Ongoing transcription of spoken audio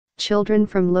children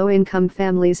from low-income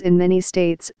families in many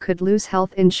states could lose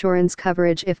health insurance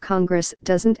coverage if Congress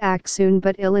doesn't act soon,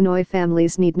 but Illinois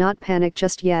families need not panic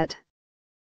just yet.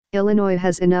 Illinois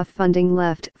has enough funding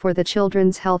left for the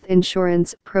Children's Health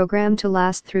Insurance Program to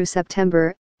last through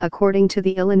September, according to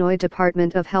the Illinois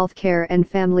Department of Health Care and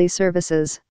Family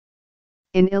Services.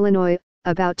 In Illinois,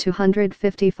 about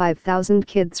 255,000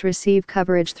 kids receive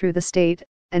coverage through the state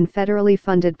and federally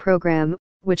funded program,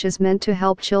 which is meant to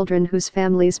help children whose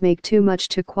families make too much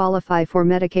to qualify for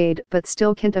Medicaid but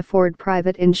still can't afford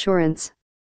private insurance.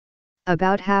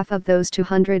 About half of those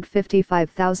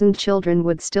 255,000 children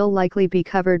would still likely be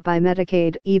covered by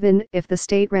Medicaid even if the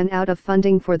state ran out of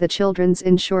funding for the Children's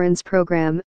Insurance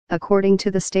Program, according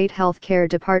to the state health care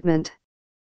department.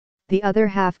 The other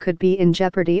half could be in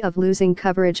jeopardy of losing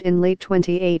coverage in late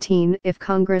 2018 if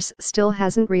Congress still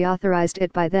hasn't reauthorized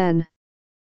it by then.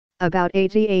 About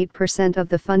 88% of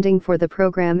the funding for the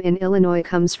program in Illinois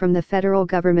comes from the federal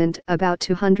government, about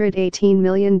 $218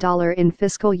 million in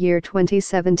fiscal year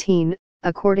 2017,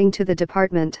 according to the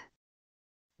department.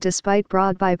 Despite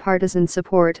broad bipartisan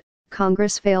support,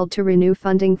 Congress failed to renew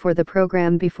funding for the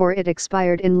program before it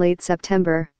expired in late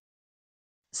September.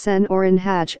 Sen. Orrin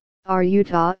Hatch, R.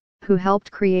 Utah, who helped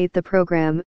create the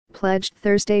program, pledged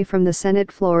Thursday from the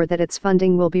Senate floor that its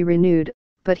funding will be renewed,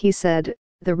 but he said,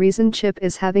 "The reason CHIP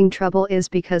is having trouble is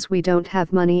because we don't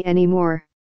have money anymore."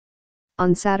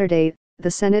 On Saturday,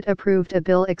 the Senate approved a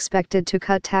bill expected to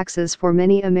cut taxes for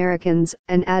many Americans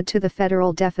and add to the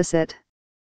federal deficit.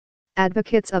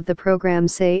 Advocates of the program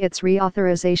say its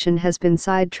reauthorization has been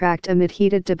sidetracked amid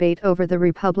heated debate over the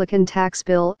Republican tax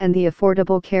bill and the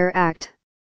Affordable Care Act.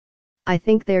 "I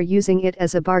think they're using it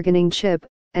as a bargaining chip,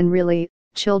 and really,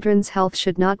 children's health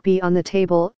should not be on the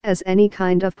table as any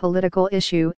kind of political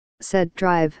issue," said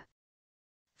Drive.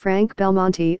 Frank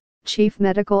Belmonte, Chief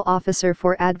Medical Officer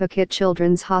for Advocate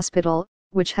Children's Hospital,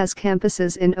 which has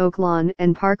campuses in Oak Lawn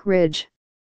and Park Ridge.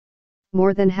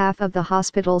 More than half of the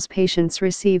hospital's patients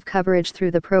receive coverage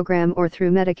through the program or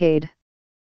through Medicaid.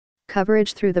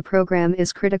 Coverage through the program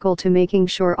is critical to making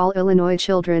sure all Illinois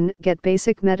children get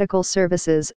basic medical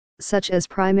services, such as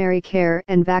primary care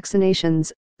and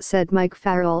vaccinations, said Mike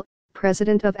Farrell,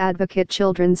 president of Advocate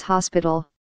Children's Hospital.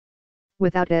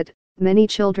 Without it, many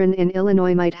children in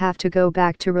Illinois might have to go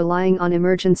back to relying on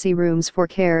emergency rooms for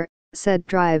care, said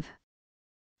Drive.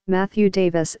 Matthew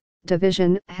Davis,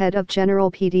 Division Head of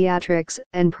General Pediatrics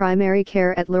and Primary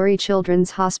Care at Lurie Children's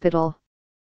Hospital.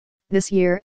 This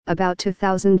year, about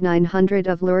 2,900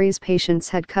 of Lurie's patients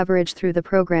had coverage through the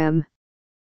program.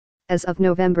 As of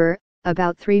November,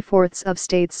 about 3/4 of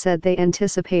states said they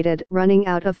anticipated running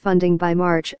out of funding by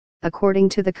March, according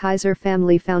to the Kaiser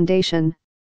Family Foundation.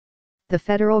 The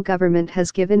federal government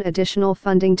has given additional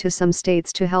funding to some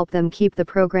states to help them keep the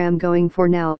program going for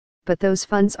now, but those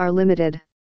funds are limited.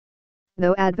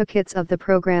 Though advocates of the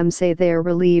program say they are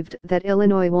relieved that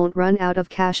Illinois won't run out of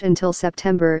cash until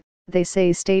September, they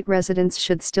say state residents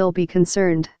should still be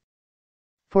concerned.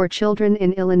 For children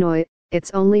in Illinois,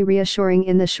 it's only reassuring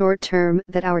in the short term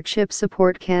that our CHIP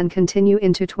support can continue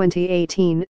into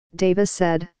 2018, Davis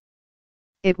said.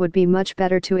 It would be much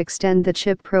better to extend the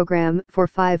CHIP program for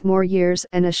 5 more years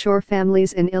and assure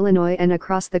families in Illinois and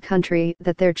across the country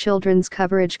that their children's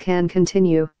coverage can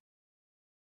continue.